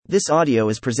This audio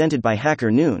is presented by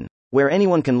Hacker Noon, where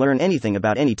anyone can learn anything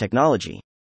about any technology.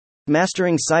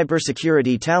 Mastering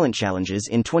Cybersecurity Talent Challenges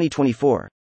in 2024.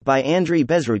 By Andriy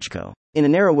Bezruchko. In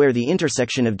an era where the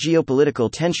intersection of geopolitical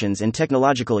tensions and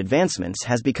technological advancements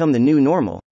has become the new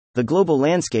normal, the global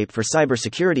landscape for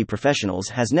cybersecurity professionals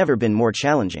has never been more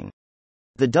challenging.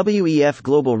 The WEF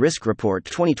Global Risk Report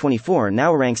 2024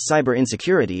 now ranks cyber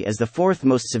insecurity as the fourth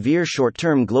most severe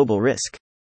short-term global risk.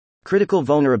 Critical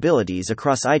vulnerabilities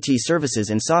across IT services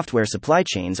and software supply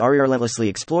chains are relentlessly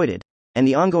exploited, and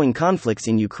the ongoing conflicts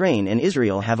in Ukraine and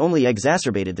Israel have only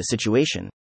exacerbated the situation.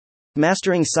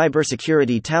 Mastering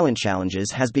cybersecurity talent challenges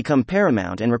has become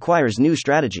paramount and requires new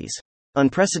strategies.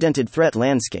 Unprecedented threat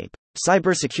landscape.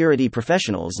 Cybersecurity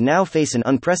professionals now face an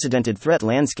unprecedented threat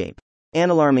landscape.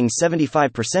 An alarming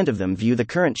 75% of them view the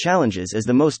current challenges as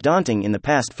the most daunting in the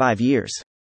past 5 years.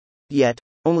 Yet,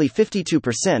 only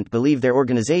 52% believe their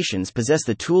organizations possess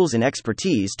the tools and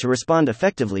expertise to respond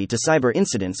effectively to cyber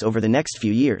incidents over the next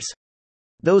few years.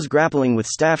 Those grappling with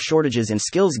staff shortages and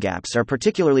skills gaps are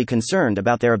particularly concerned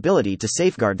about their ability to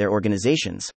safeguard their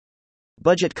organizations.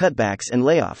 Budget cutbacks and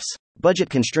layoffs. Budget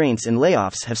constraints and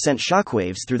layoffs have sent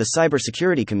shockwaves through the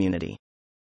cybersecurity community.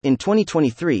 In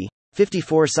 2023,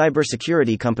 54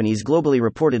 cybersecurity companies globally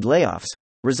reported layoffs,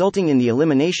 resulting in the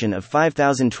elimination of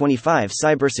 5,025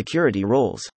 cybersecurity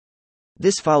roles.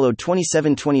 This followed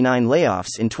 2,729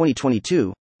 layoffs in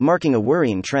 2022, marking a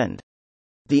worrying trend.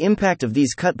 The impact of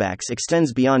these cutbacks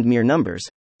extends beyond mere numbers.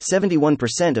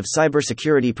 71% of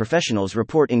cybersecurity professionals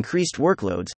report increased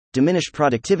workloads, diminished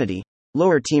productivity,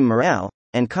 lower team morale,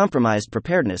 and compromised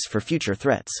preparedness for future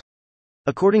threats.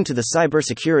 According to the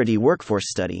Cybersecurity Workforce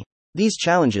Study, these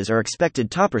challenges are expected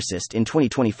to persist in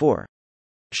 2024.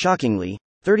 Shockingly,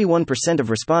 31% of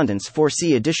respondents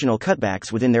foresee additional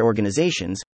cutbacks within their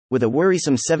organizations, with a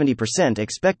worrisome 70%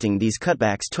 expecting these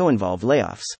cutbacks to involve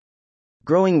layoffs.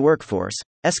 Growing workforce,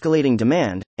 escalating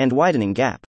demand, and widening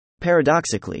gap.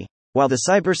 Paradoxically, while the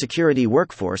cybersecurity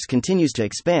workforce continues to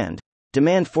expand,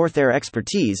 demand for their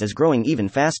expertise is growing even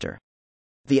faster.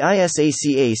 The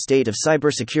ISACA State of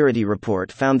Cybersecurity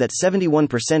report found that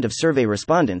 71% of survey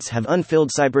respondents have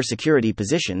unfilled cybersecurity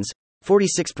positions.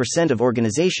 46% of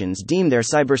organizations deem their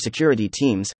cybersecurity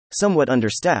teams somewhat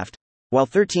understaffed, while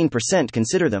 13%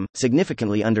 consider them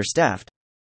significantly understaffed.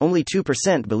 Only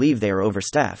 2% believe they are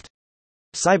overstaffed.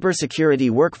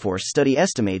 Cybersecurity Workforce Study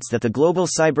estimates that the global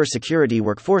cybersecurity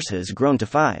workforce has grown to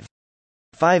 5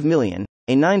 million,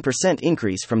 a 9%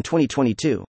 increase from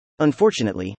 2022.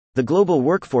 Unfortunately, the global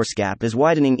workforce gap is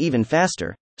widening even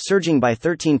faster, surging by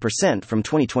 13% from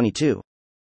 2022.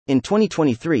 In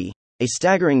 2023, a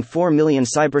staggering 4 million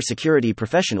cybersecurity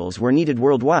professionals were needed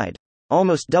worldwide,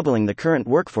 almost doubling the current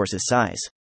workforce's size.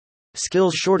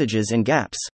 Skills shortages and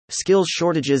gaps. Skills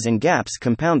shortages and gaps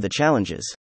compound the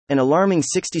challenges. An alarming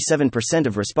 67%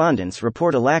 of respondents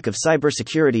report a lack of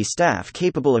cybersecurity staff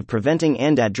capable of preventing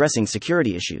and addressing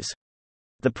security issues.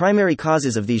 The primary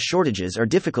causes of these shortages are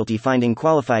difficulty finding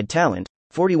qualified talent,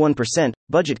 41%,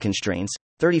 budget constraints,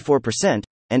 34%,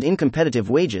 and incompetitive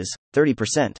wages,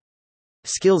 30%.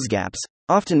 Skills gaps,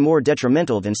 often more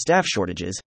detrimental than staff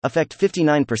shortages, affect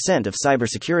 59% of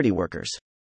cybersecurity workers.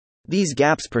 These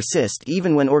gaps persist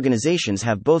even when organizations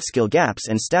have both skill gaps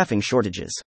and staffing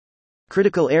shortages.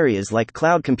 Critical areas like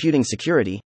cloud computing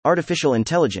security, artificial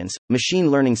intelligence, machine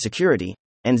learning security,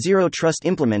 and zero trust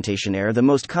implementation are the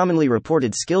most commonly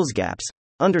reported skills gaps,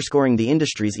 underscoring the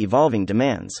industry's evolving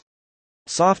demands.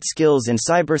 Soft skills and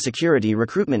cybersecurity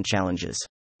recruitment challenges.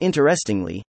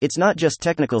 Interestingly, it's not just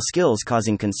technical skills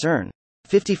causing concern.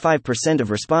 55%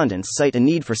 of respondents cite a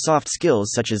need for soft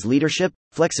skills such as leadership,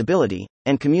 flexibility,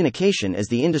 and communication as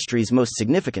the industry's most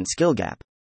significant skill gap.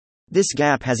 This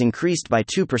gap has increased by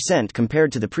 2%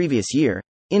 compared to the previous year,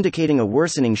 indicating a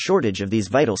worsening shortage of these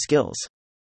vital skills.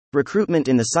 Recruitment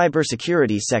in the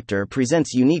cybersecurity sector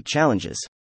presents unique challenges.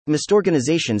 Most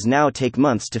organizations now take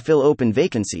months to fill open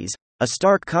vacancies, a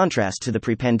stark contrast to the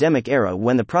pre-pandemic era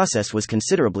when the process was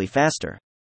considerably faster.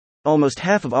 Almost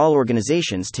half of all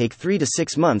organizations take 3 to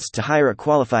 6 months to hire a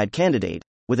qualified candidate,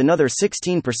 with another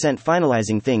 16%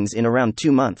 finalizing things in around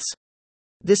 2 months.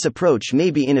 This approach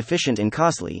may be inefficient and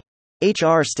costly.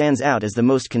 HR stands out as the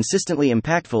most consistently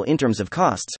impactful in terms of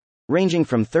costs, ranging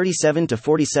from 37 to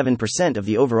 47% of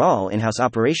the overall in-house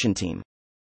operation team.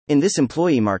 In this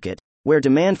employee market, where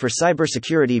demand for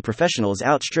cybersecurity professionals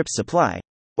outstrips supply,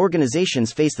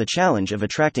 organizations face the challenge of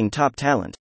attracting top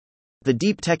talent. The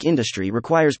deep tech industry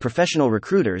requires professional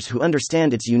recruiters who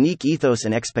understand its unique ethos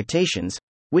and expectations,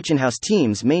 which in-house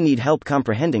teams may need help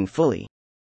comprehending fully.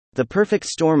 The perfect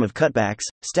storm of cutbacks,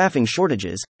 staffing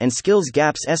shortages, and skills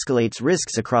gaps escalates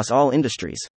risks across all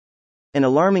industries. An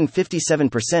alarming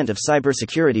 57% of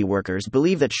cybersecurity workers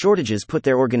believe that shortages put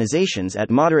their organizations at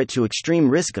moderate to extreme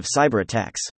risk of cyber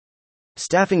attacks.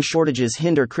 Staffing shortages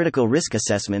hinder critical risk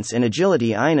assessments and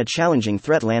agility in a challenging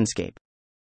threat landscape.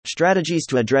 Strategies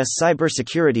to address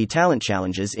cybersecurity talent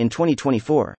challenges in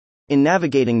 2024. In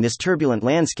navigating this turbulent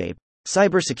landscape,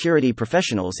 cybersecurity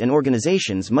professionals and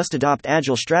organizations must adopt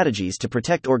agile strategies to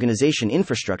protect organization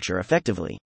infrastructure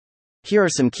effectively. Here are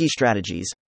some key strategies.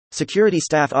 Security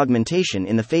staff augmentation.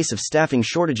 In the face of staffing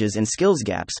shortages and skills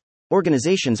gaps,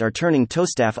 organizations are turning to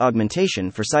staff augmentation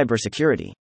for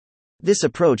cybersecurity. This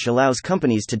approach allows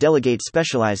companies to delegate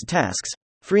specialized tasks,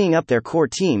 freeing up their core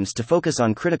teams to focus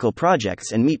on critical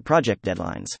projects and meet project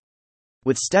deadlines.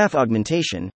 With staff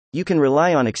augmentation, you can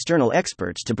rely on external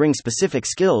experts to bring specific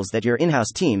skills that your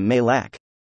in-house team may lack.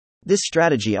 This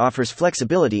strategy offers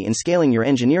flexibility in scaling your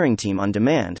engineering team on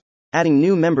demand, adding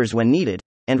new members when needed,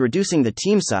 and reducing the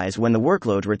team size when the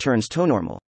workload returns to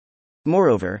normal.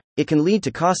 Moreover, it can lead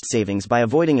to cost savings by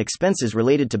avoiding expenses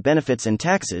related to benefits and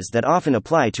taxes that often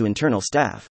apply to internal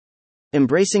staff.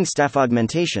 Embracing staff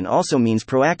augmentation also means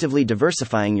proactively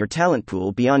diversifying your talent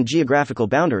pool beyond geographical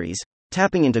boundaries,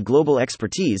 tapping into global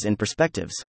expertise and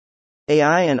perspectives.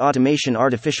 AI and automation.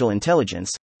 Artificial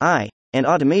intelligence, AI, and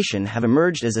automation have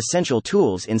emerged as essential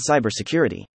tools in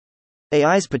cybersecurity.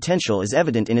 AI's potential is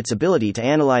evident in its ability to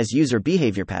analyze user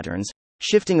behavior patterns,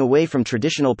 shifting away from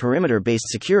traditional perimeter-based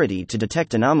security to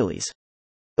detect anomalies.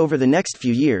 Over the next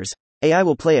few years, AI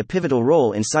will play a pivotal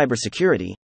role in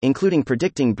cybersecurity, including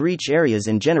predicting breach areas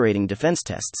and generating defense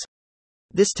tests.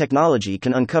 This technology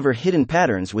can uncover hidden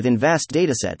patterns within vast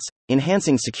datasets,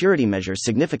 enhancing security measures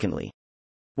significantly.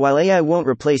 While AI won't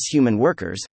replace human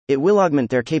workers, it will augment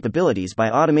their capabilities by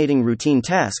automating routine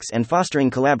tasks and fostering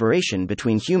collaboration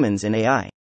between humans and AI.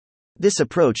 This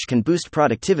approach can boost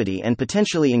productivity and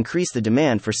potentially increase the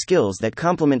demand for skills that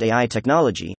complement AI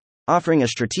technology, offering a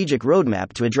strategic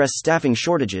roadmap to address staffing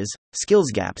shortages, skills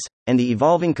gaps, and the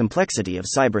evolving complexity of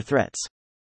cyber threats.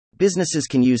 Businesses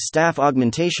can use staff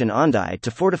augmentation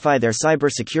to fortify their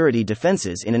cybersecurity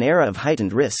defenses in an era of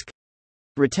heightened risk.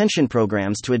 Retention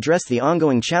programs. To address the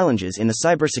ongoing challenges in the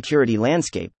cybersecurity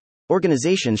landscape,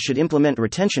 organizations should implement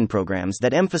retention programs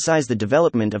that emphasize the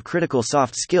development of critical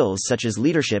soft skills such as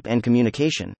leadership and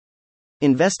communication.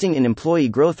 Investing in employee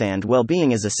growth and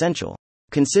well-being is essential.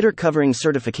 Consider covering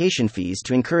certification fees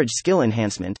to encourage skill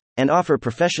enhancement and offer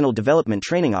professional development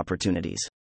training opportunities.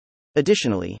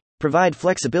 Additionally, provide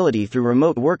flexibility through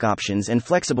remote work options and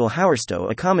flexible hours to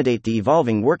accommodate the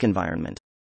evolving work environment.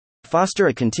 Foster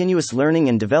a continuous learning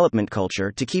and development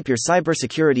culture to keep your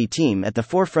cybersecurity team at the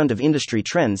forefront of industry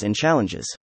trends and challenges.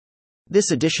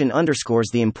 This edition underscores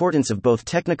the importance of both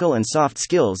technical and soft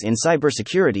skills in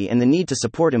cybersecurity and the need to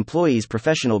support employees'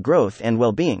 professional growth and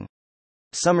well-being.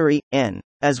 Summary: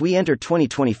 As we enter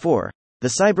 2024,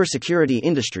 the cybersecurity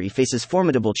industry faces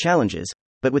formidable challenges,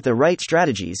 but with the right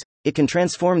strategies, it can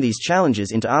transform these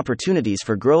challenges into opportunities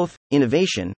for growth,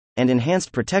 innovation, and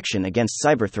enhanced protection against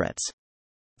cyber threats.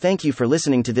 Thank you for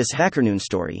listening to this HackerNoon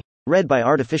story, read by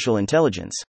Artificial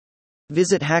Intelligence.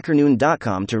 Visit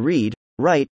hackernoon.com to read,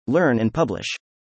 write, learn, and publish.